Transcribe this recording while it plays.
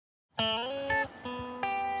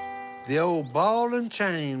The old ball and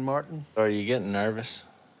chain, Martin. Are you getting nervous?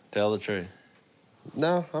 Tell the truth.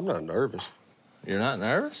 No, I'm not nervous. You're not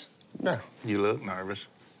nervous? No. You look nervous.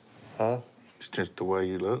 Huh? It's just the way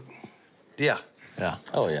you look. Yeah. Yeah.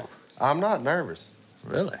 Oh, yeah. I'm not nervous.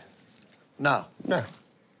 Really? No. No.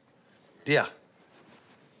 Yeah.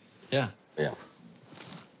 Yeah. Yeah.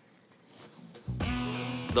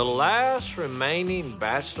 The last remaining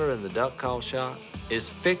bachelor in the duck call shop is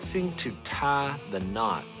fixing to tie the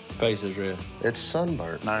knot. Face is red. It's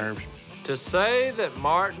sunburnt. Nerves. To say that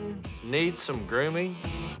Martin needs some grooming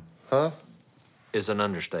Huh? is an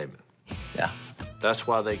understatement. Yeah. That's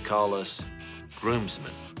why they call us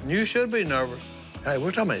groomsmen. You should be nervous. Hey,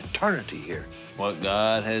 we're talking about eternity here. What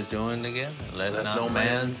God has joined together, let Let no no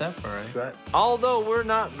man man separate. Right. Although we're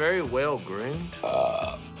not very well groomed,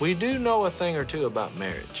 we do know a thing or two about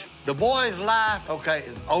marriage. The boy's life, okay,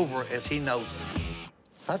 is over as he knows it.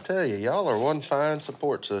 I tell you, y'all are one fine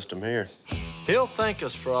support system here. He'll thank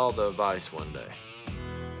us for all the advice one day.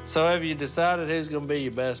 So have you decided who's gonna be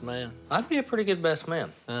your best man? I'd be a pretty good best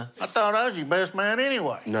man. Huh? I thought I was your best man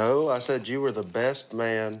anyway. No, I said you were the best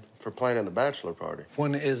man for planning the bachelor party.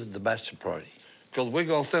 When is the bachelor party? Because we're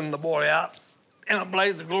going to send the boy out in a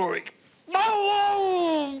blaze of glory.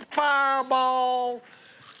 Boom! Fireball!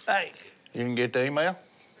 Hey, You can get the email?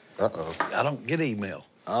 Uh-oh. I don't get email.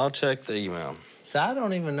 I'll check the email. So I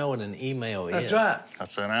don't even know what an email is. That's right. I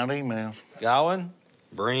sent out emails. Gowan?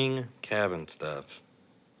 Bring cabin stuff.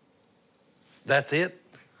 That's it?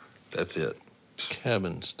 That's it.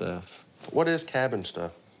 Cabin stuff. What is cabin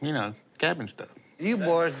stuff? You know, cabin stuff. You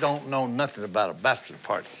boys don't know nothing about a bachelor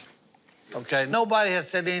party. Okay? Nobody has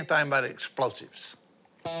said anything about explosives.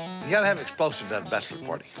 You gotta have explosives at a bachelor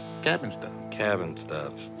party. Cabin stuff. Cabin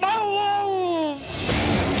stuff. Boom!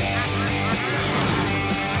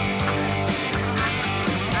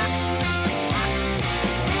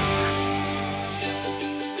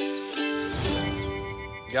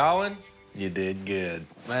 Gowan? You did good.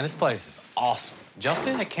 Man, this place is awesome. Did y'all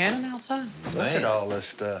see that cannon outside? Look at all this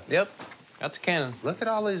stuff. Yep. Got the cannon. Look at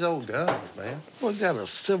all these old guns, man. We got a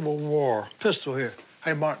Civil War pistol here.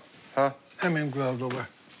 Hey, Martin. Huh? Hand me them gloves over there.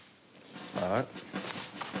 All right.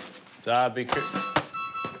 So I'd be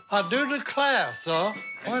I do declare, sir,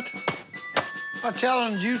 What? I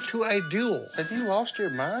challenge you to a duel. Have you lost your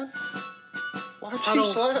mind? Why'd I you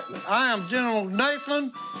don't- slap me? I am General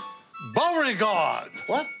Nathan Beauregard,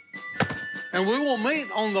 What? and we will meet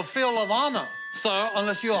on the field of honor, sir,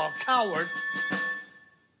 unless you are a coward.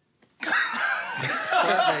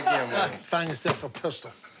 Slap me again, man. Find yourself a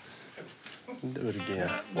pistol. Do it again.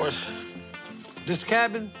 Boys, this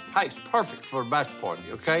cabin, hey, it's perfect for a bachelor party,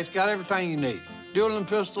 okay? It's got everything you need. Dueling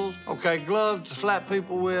pistols, okay, gloves to slap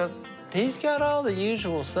people with. He's got all the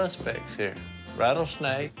usual suspects here.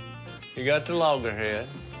 Rattlesnake, you got the loggerhead,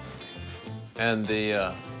 and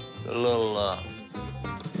the little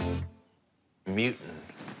mutant.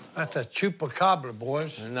 That's a chupacabra,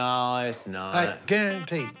 boys. No, it's not. Hey,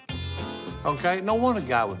 guaranteed. Okay, no wonder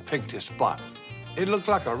guy would pick this spot. It looked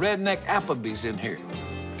like a redneck Applebee's in here.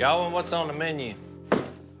 Gowan, what's on the menu?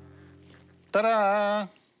 Ta-da!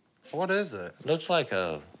 What is it? Looks like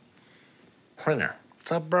a printer.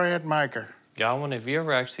 It's a bread maker. Godwin, have you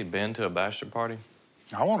ever actually been to a bachelor party?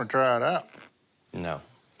 I want to try it out. No.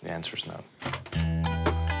 The answer's no.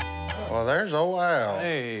 Well, there's old Al.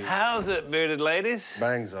 Hey. How's it, bearded ladies?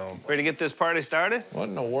 Bang zone. Ready to get this party started? What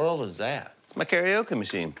in the world is that? It's my karaoke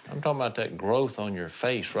machine. I'm talking about that growth on your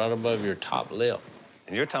face right above your top lip.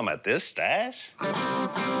 And you're talking about this stash?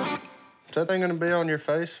 Is that thing gonna be on your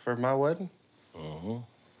face for my wedding? Mm-hmm.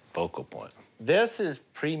 Focal point. This is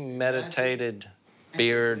premeditated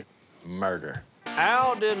beard murder.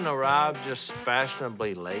 Al didn't arrive just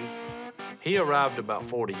fashionably late. He arrived about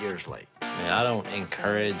 40 years late. I mean, I don't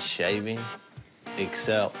encourage shaving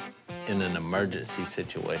except in an emergency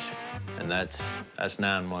situation. And that's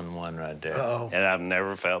 911 right there. Uh-oh. And I've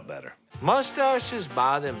never felt better. Mustaches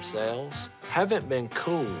by themselves haven't been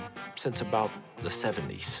cool since about the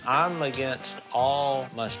 70s. I'm against all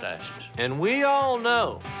mustaches. And we all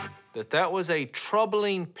know that that was a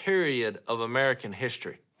troubling period of American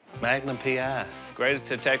history. Magnum P.I. Greatest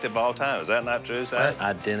detective of all time. Is that not true, Sam?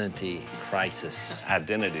 Identity crisis.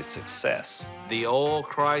 Identity success. The oil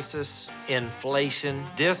crisis, inflation,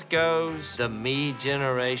 discos, the me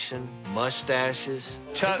generation, mustaches.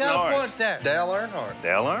 Chuck You got a Norris. point there. Dale Earnhardt.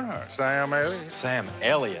 Dale Earnhardt. Sam Elliott. Sam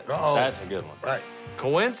Elliott. Uh-oh. That's a good one. Right.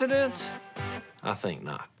 Coincidence? I think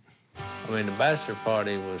not. I mean, the bachelor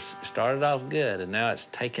party started off good, and now it's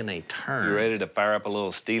taken a turn You ready to fire up a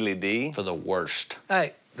little Steely D? for the worst.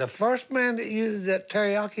 Hey, the first man that uses that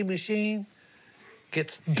teriyaki machine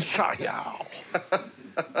gets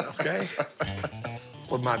okay?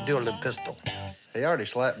 With my dueling pistol. He already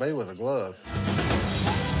slapped me with a glove.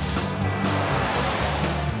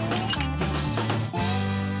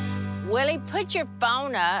 Willie, put your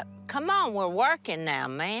phone up. Come on, we're working now,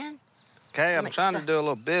 man. Okay, I'm trying to do a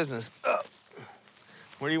little business.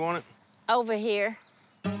 Where do you want it? Over here.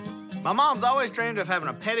 My mom's always dreamed of having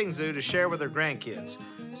a petting zoo to share with her grandkids.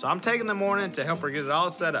 So I'm taking the morning to help her get it all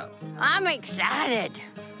set up. I'm excited.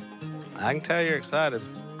 I can tell you're excited.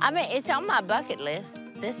 I mean, it's on my bucket list.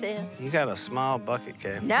 This is. You got a small bucket,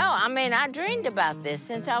 Kay. No, I mean, I dreamed about this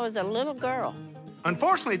since I was a little girl.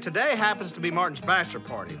 Unfortunately, today happens to be Martin's bachelor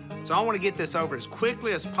party. So I want to get this over as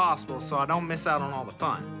quickly as possible so I don't miss out on all the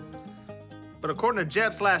fun. But according to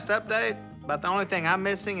Jeff's last update, about the only thing I'm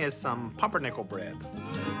missing is some pumpernickel bread.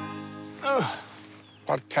 Ugh.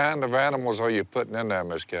 What kind of animals are you putting in there,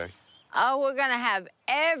 Miss Kay? Oh, we're gonna have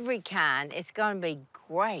every kind. It's gonna be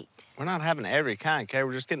great. We're not having every kind, Kay.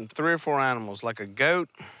 We're just getting 3 or 4 animals, like a goat,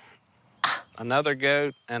 another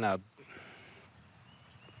goat, and a...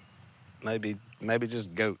 maybe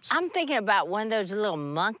just goats. I'm thinking about one of those little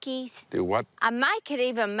monkeys. Do what? I could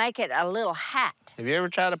even make it a little hat. Have you ever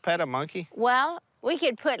tried to pet a monkey? Well, we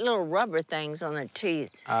could put little rubber things on their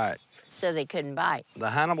teeth. All right. So they couldn't bite. The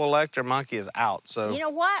Hannibal Lecter monkey is out, so... You know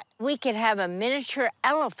what? We could have a miniature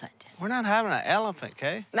elephant. We're not having an elephant,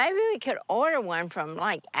 Kay. Maybe we could order one from,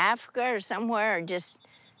 like, Africa or somewhere, or just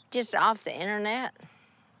off the internet.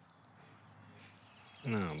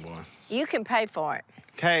 Oh, boy. You can pay for it.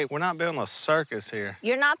 Kay, we're not building a circus here.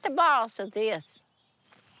 You're not the boss of this.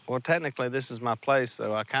 Well, technically, this is my place,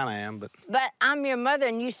 though. I kind of am, but... But I'm your mother,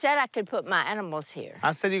 and you said I could put my animals here.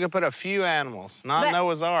 I said you could put a few animals, not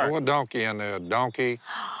Noah's Ark. Throw a donkey in there, a donkey,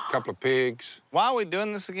 a couple of pigs. Why are we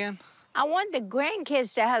doing this again? I want the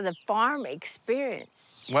grandkids to have the farm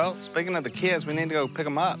experience. Well, speaking of the kids, we need to go pick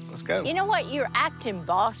them up. Let's go. You know what? You're acting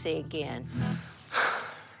bossy again.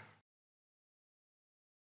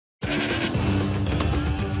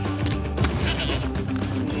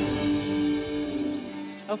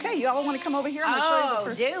 Okay, you all want to come over here? I'm going to show you the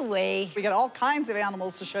first. Do we? We got all kinds of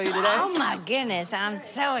animals to show you today. Oh, my goodness. I'm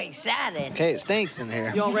so excited. Okay, it stinks in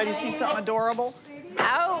here. You all ready to see something adorable?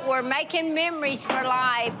 Oh, we're making memories for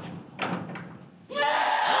life.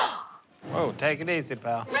 Whoa, take it easy,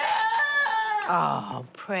 pal. Oh,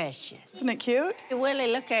 precious. Isn't it cute?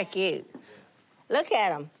 Willie, look how cute. Look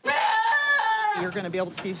at him. You're going to be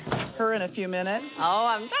able to see her in a few minutes. Oh,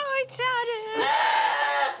 I'm so excited.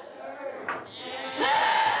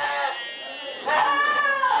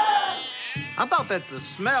 I thought that the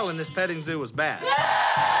smell in this petting zoo was bad.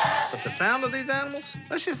 But the sound of these animals?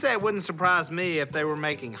 Let's just say it wouldn't surprise me if they were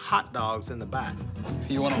making hot dogs in the back.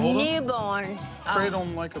 You want to hold them? Newborns. Cradle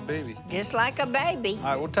them like a baby. Just like a baby. All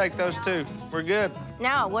right, we'll take those 2. We're good.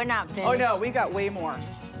 No, we're not finished. Oh, no, we've got way more.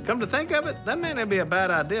 Come to think of it, that may not be a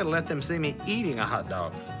bad idea to let them see me eating a hot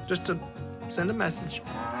dog. Just to send a message.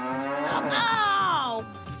 Oh!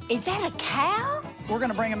 Is that a cow? We're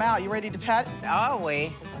going to bring them out. You ready to pet? Are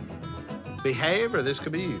we? Behave, or this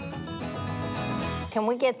could be you. Can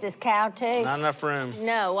we get this cow, too? Not enough room.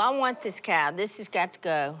 No, I want this cow. This has got to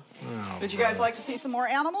go. Oh, Would you guys like to see some more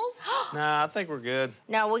animals? Nah, I think we're good.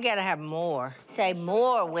 No, we got to have more. Say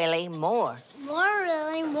more, Willie, more. More,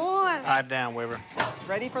 really, more. Pipe down, Weaver.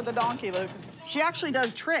 Ready for the donkey, Luke. She actually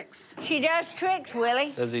does tricks. She does tricks,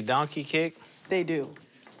 Willie. Does he donkey kick? They do.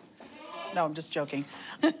 No, I'm just joking.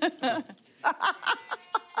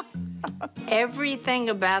 Everything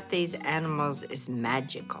about these animals is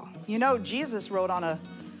magical. You know, Jesus rode on a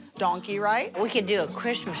donkey, right? We could do a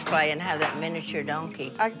Christmas play and have that miniature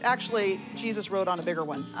donkey. Actually, Jesus rode on a bigger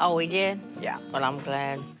one. Oh, we did? Yeah. Well, I'm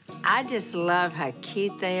glad. I just love how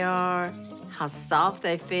cute they are, how soft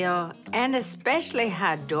they feel, and especially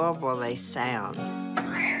how adorable they sound. That's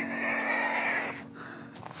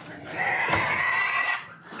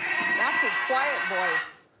his quiet voice.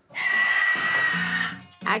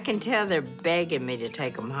 I can tell they're begging me to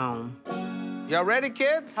take them home. Y'all ready,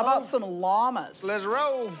 kids? How about some llamas? Let's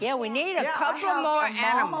roll. Yeah, we need a Yeah, couple I have more a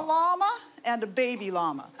animals. mama llama and a baby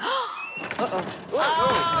llama. Uh-oh.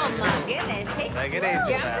 Oh, my goodness. He's Take it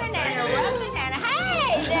easy, jumping pal. and rubbing and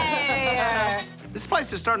hey there. This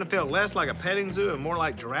place is starting to feel less like a petting zoo and more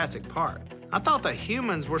like Jurassic Park. I thought the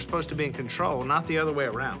humans were supposed to be in control, not the other way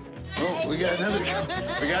around. Oh, we got another goat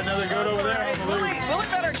over there. Willie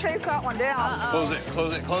better chase that one down. Close it,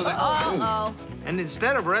 close it, close it. Uh-oh. And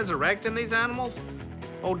instead of resurrecting these animals,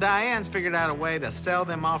 old Diane's figured out a way to sell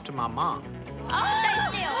them off to my mom. Stay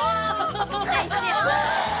still. Stay still.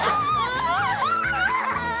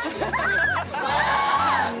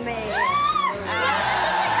 Man.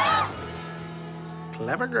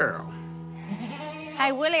 Clever girl.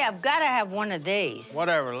 Hey, Willie, I've got to have one of these.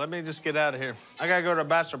 Whatever, let me just get out of here. I gotta go to a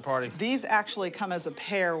bachelor party. These actually come as a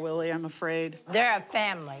pair, Willie, I'm afraid. They're a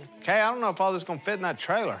family. Kay, I don't know if all this is gonna fit in that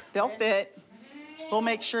trailer. They'll fit. We'll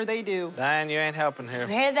make sure they do. Diane, you ain't helping here. You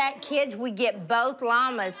hear that, kids? We get both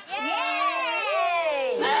llamas.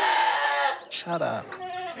 Yay! Shut up.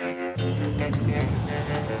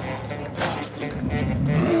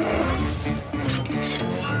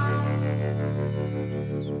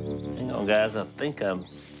 Hang on, guys. I think I've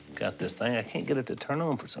got this thing. I can't get it to turn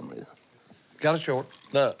on for some reason. Got it short.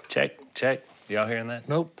 Look. Check, check. Y'all hearing that?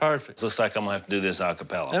 Nope. Perfect. Looks like I'm gonna have to do this a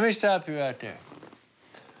cappella. Let me stop you right there.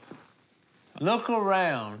 Look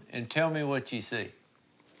around and tell me what you see.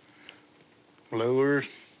 Blowers.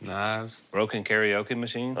 Knives. Broken karaoke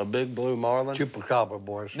machine. A big blue marlin. Chupacabra,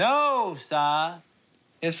 boys. No, Si.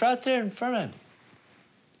 It's right there in front of me.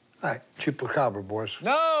 All right, Chupacabra, boys.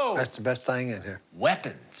 No! That's the best thing in here.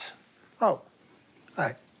 Weapons. Oh, all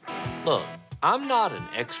right. Look, I'm not an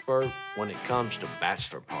expert when it comes to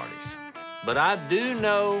bachelor parties, but I do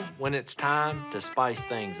know when it's time to spice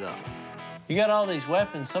things up. You got all these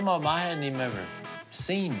weapons, some of them I hadn't even ever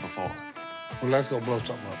seen before. Well, let's go blow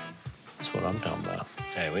something up. That's what I'm talking about.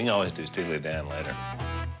 Hey, we can always do Steely Dan later.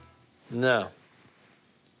 No.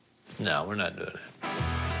 No, we're not doing it.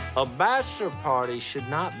 A bachelor party should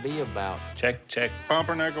not be about... Check, check.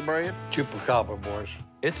 Pumpernickel bread. Chupacabra, boys.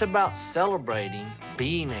 It's about celebrating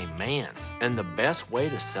being a man. And the best way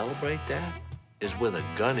to celebrate that is with a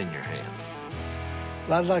gun in your hand.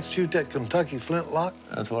 Well, I'd like to shoot that Kentucky flintlock.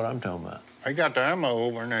 That's what I'm talking about. I got the ammo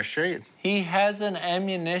over in that shed. He has an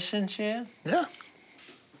ammunition shed? Yeah.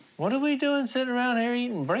 What are we doing sitting around here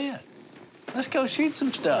eating bread? Let's go shoot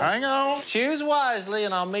some stuff. Hang on. Choose wisely,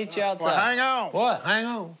 and I'll meet you outside. Well, hang on. What? Hang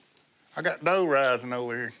on. I got dough rising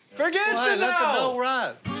over here. Forget Well, the hey, let the dough. dough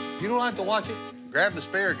ride. You don't have to watch it. Grab the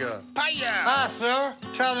spare gun. Hi-ya! I, sir,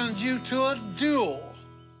 challenge you to a duel.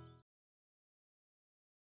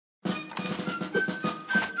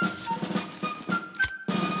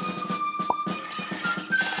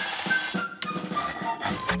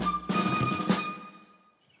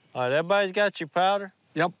 All right, everybody's got your powder?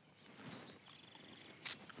 Yep.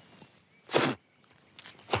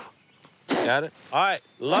 Got it? All right,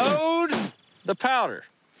 load the powder.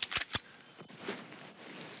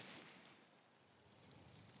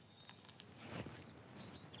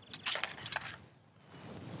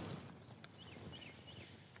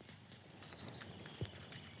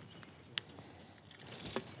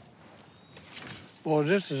 Boy,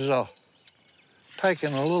 this is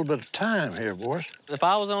taking a little bit of time here, boys. If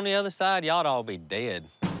I was on the other side, y'all'd all be dead.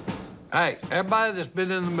 Hey, everybody that's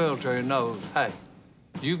been in the military knows, hey,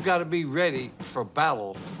 you've got to be ready for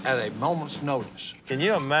battle at a moment's notice. Can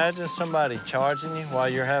you imagine somebody charging you while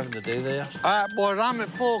you're having to do this? All right, boys, I'm at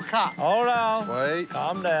full cock. Hold on. Wait.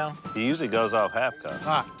 Calm down. He usually goes off half cock.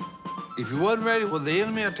 All right. If you wasn't ready with the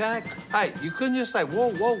enemy attack, hey, you couldn't just say,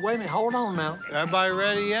 whoa, whoa, wait a minute, hold on now. Everybody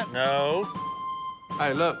ready yet? No.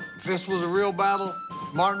 Hey, look, if this was a real battle,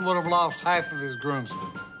 Martin would have lost half of his groomsmen.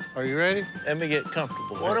 Are you ready? Let me get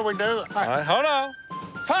comfortable. What are we doing? All right, hold on.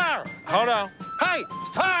 Fire! Hold on. Hey,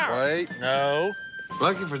 fire! Wait. No.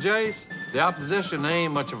 Lucky for Jace, the opposition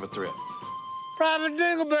ain't much of a threat. Private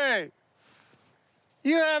Dingleberry,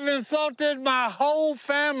 you have insulted my whole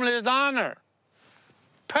family's honor.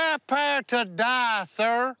 Prepare to die,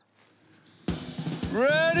 sir.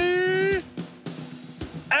 Ready?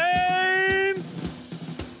 Aim!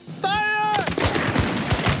 Fire!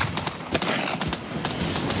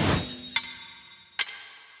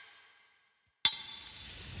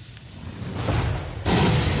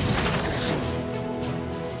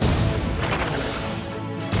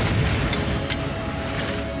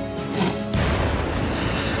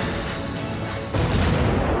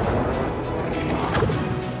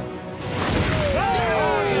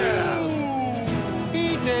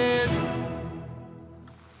 He did.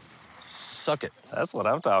 Suck it. That's what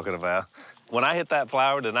I'm talking about. When I hit that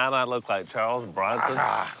flower, did I not look like Charles Bronson?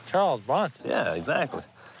 Charles Bronson. Yeah, exactly.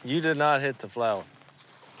 You did not hit the flower. What are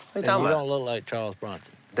you And talking you about? don't look like Charles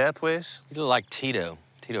Bronson. Death Wish? You look like Tito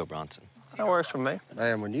Bronson. That works for me.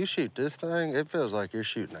 Man, when you shoot this thing, it feels like you're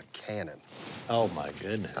shooting a cannon. Oh, my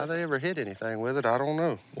goodness. How they ever hit anything with it, I don't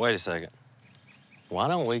know. Wait a second. Why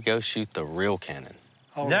don't we go shoot the real cannon?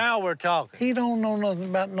 Now we're talking. He don't know nothing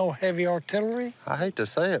about no heavy artillery. I hate to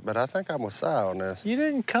say it, but I think I'm with Si on this. You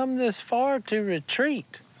didn't come this far to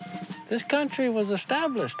retreat. This country was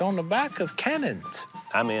established on the back of cannons.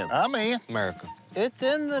 I'm in. I'm in. America. It's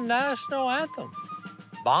in the national anthem.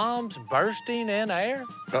 Bombs bursting in air.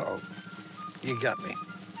 Uh-oh. You got me.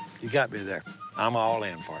 You got me there. I'm all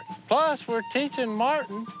in for it. Plus, we're teaching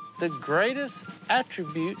Martin the greatest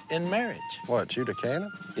attribute in marriage. What, shoot a cannon?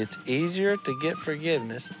 It's easier to get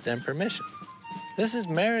forgiveness than permission. This is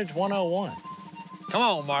marriage 101. Come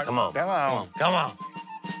on, Martin. Come on. Come on. Come on.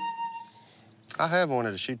 I have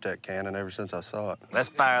wanted to shoot that cannon ever since I saw it. Let's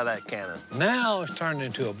fire that cannon. Now it's turned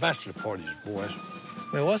into a bachelor party, boys.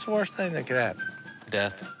 I mean, what's the worst thing that could happen?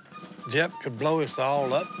 Death. Jep could blow us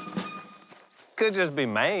all up. Could just be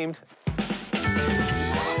maimed.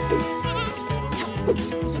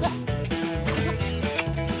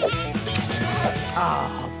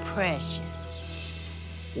 Oh, precious.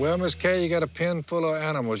 Well, Miss Kay, you got a pen full of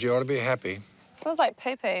animals. You ought to be happy. Smells like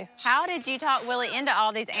poo-poo. How did you talk Willie into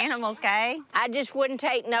all these animals, Kay? I just wouldn't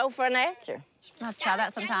take no for an answer. I'll have to try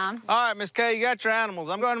that sometime. All right, Miss Kay, you got your animals.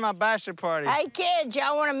 I'm going to my bachelor party. Hey, kids,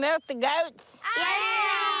 y'all want to milk the goats? Yeah!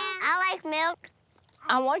 I like milk.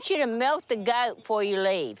 I want you to milk the goat before you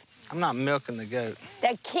leave. I'm not milking the goat.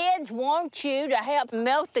 The kids want you to help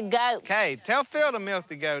milk the goat. Kay, tell Phil to milk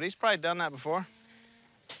the goat. He's probably done that before.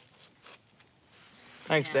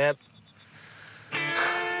 Thanks, Dad.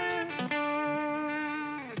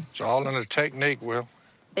 It's all in the technique, Will.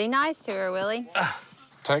 Be nice to her, Willie.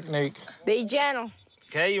 Technique. Be gentle.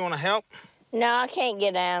 Kay, you want to help? No, I can't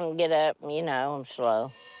get down and get up. You know, I'm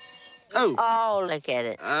slow. Oh. Oh, look at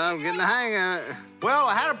it. I'm getting the hang of it. Well,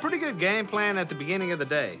 I had a pretty good game plan at the beginning of the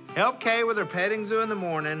day. Help Kay with her petting zoo in the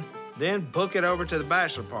morning, then book it over to the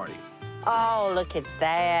bachelor party. Oh, look at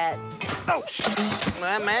that. Oh,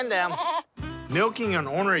 that man down. Milking an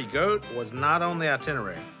ornery goat was not on the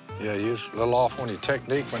itinerary. Yeah, you're a little off on your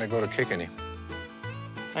technique when they go to kicking you.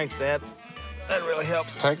 Thanks, Dad. That really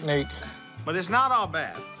helps. Technique. But it's not all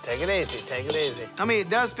bad. Take it easy, take it easy. I mean, it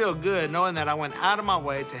does feel good knowing that I went out of my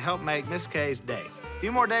way to help make Miss Kay's day. A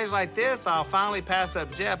few more days like this, I'll finally pass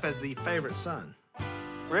up Jep as the favorite son.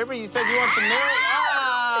 River, you said you want some milk?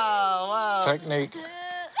 Oh, wow. Technique.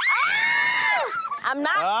 I'm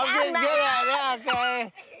not. I'm getting good at it now,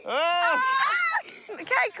 Kay. Oh.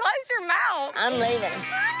 Kay, close your mouth. I'm leaving.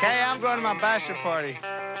 Kay, I'm going to my bachelor party.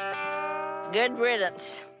 Good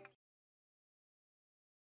riddance.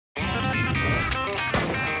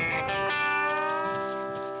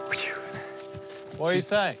 What do you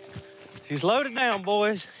think? She's loaded down,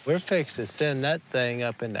 boys. We're fixing to send that thing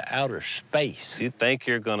up into outer space. You think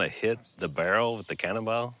you're gonna hit the barrel with the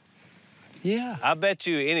cannonball? Yeah. I bet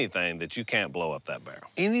you anything that you can't blow up that barrel.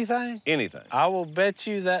 Anything? Anything. I will bet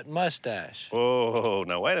you that mustache. Whoa,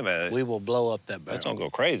 now wait a minute. We will blow up that barrel. Let's don't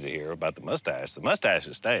go crazy here about the mustache. The mustache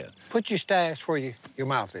is staying. Put your stash where your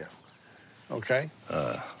mouth is, okay?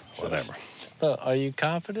 Whatever. Are you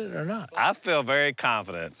confident or not? I feel very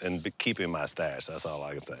confident in keeping my stash. That's all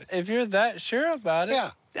I can say. If you're that sure about it.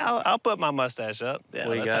 Yeah. I'll put my mustache up. Yeah,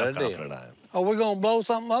 We that's got how a deal. confident I am. Are we gonna blow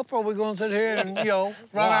something up, or are we gonna sit here and, run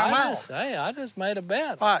our mouth? Hey, I just made a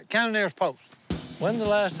bet. All right, Cannoneer's post. When's the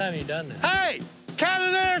last time you done this? Hey,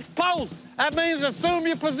 Cannoneer's post. That means assume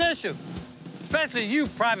your position. Especially you,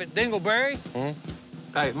 Private Dingleberry.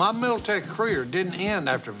 Hey, my military career didn't end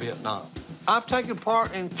after Vietnam. I've taken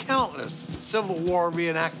part in countless Civil War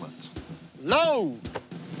reenactments. Load!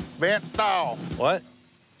 Bent thaw. What?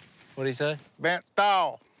 What'd he say? Bent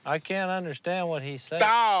thaw. I can't understand what he said.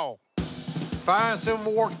 Thaw. Firing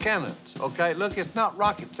Civil War cannons, okay? Look, it's not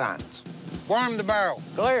rocket science. Worm the barrel.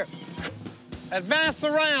 Clear. Advance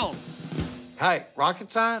the round. Hey,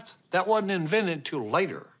 rocket science? That wasn't invented till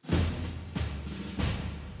later.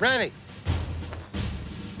 Ready.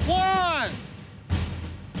 1,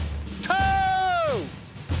 2,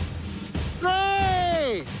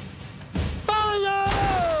 3, fire!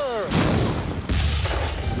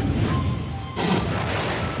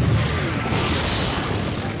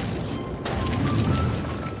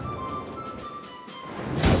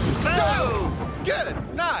 Good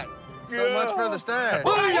night. So much for the stash.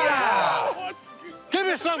 Booyah! Give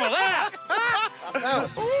me some of that! That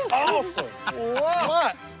was Awesome.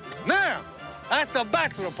 what? Now, that's the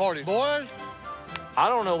bachelor party, boys. I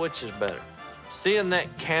don't know which is better. Seeing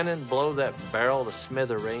that cannon blow that barrel to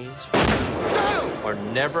smithereens, or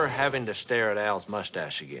never having to stare at Al's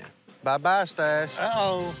mustache again. Bye-bye, stash.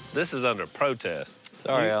 Uh-oh. This is under protest.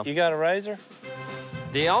 Sorry, Al. You got a razor?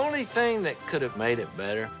 The only thing that could have made it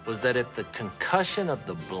better was that if the concussion of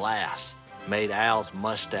the blast made Al's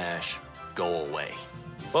mustache go away.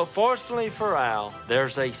 But fortunately for Al,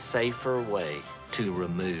 there's a safer way to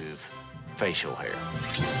remove facial hair.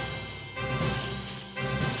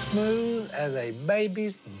 Smooth as a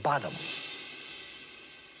baby's bottom.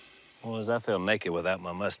 Well, does I feel naked without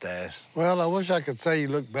my mustache? Well, I wish I could say you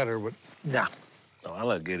look better, but nah. Oh, I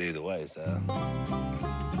look good either way, so.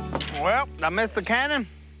 Well, I missed the cannon.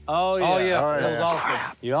 Oh, yeah. Oh, yeah. Oh, That was yeah.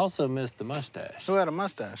 awesome. You also missed the mustache. Who had a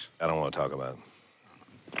mustache? I don't want to talk about it.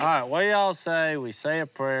 All right, what do y'all say? We say a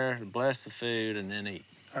prayer to bless the food and then eat.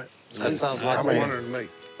 That sounds like a winner to me.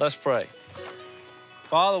 Let's pray.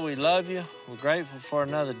 Father, we love you. We're grateful for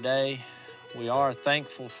another day. We are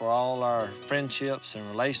thankful for all our friendships and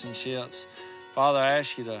relationships. Father, I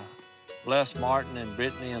ask you to bless Martin and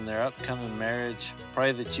Brittany in their upcoming marriage.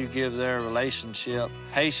 Pray that you give their relationship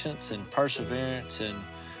patience and perseverance and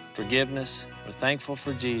forgiveness. We're thankful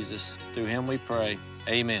for Jesus. Through him we pray.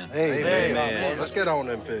 Amen. Amen. Let's get on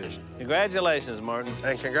them fish. Congratulations, Martin.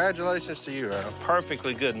 And congratulations to you, Al.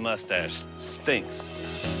 Perfectly good mustache. Stinks.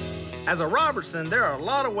 As a Robertson, there are a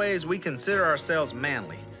lot of ways we consider ourselves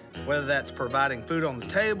manly, whether that's providing food on the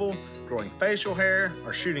table, growing facial hair,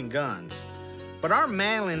 or shooting guns. But our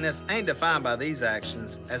manliness ain't defined by these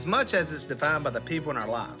actions as much as it's defined by the people in our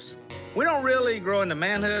lives. We don't really grow into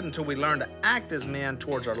manhood until we learn to act as men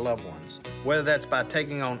towards our loved ones, whether that's by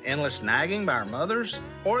taking on endless nagging by our mothers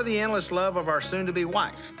or the endless love of our soon-to-be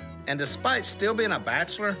wife. And despite still being a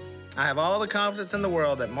bachelor, I have all the confidence in the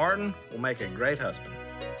world that Martin will make a great husband.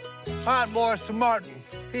 All right, boys, to Martin.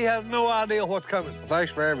 He has no idea what's coming. Well,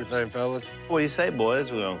 thanks for everything, fellas. What do you say,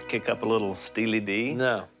 boys? We're gonna kick up a little Steely D?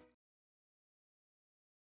 No.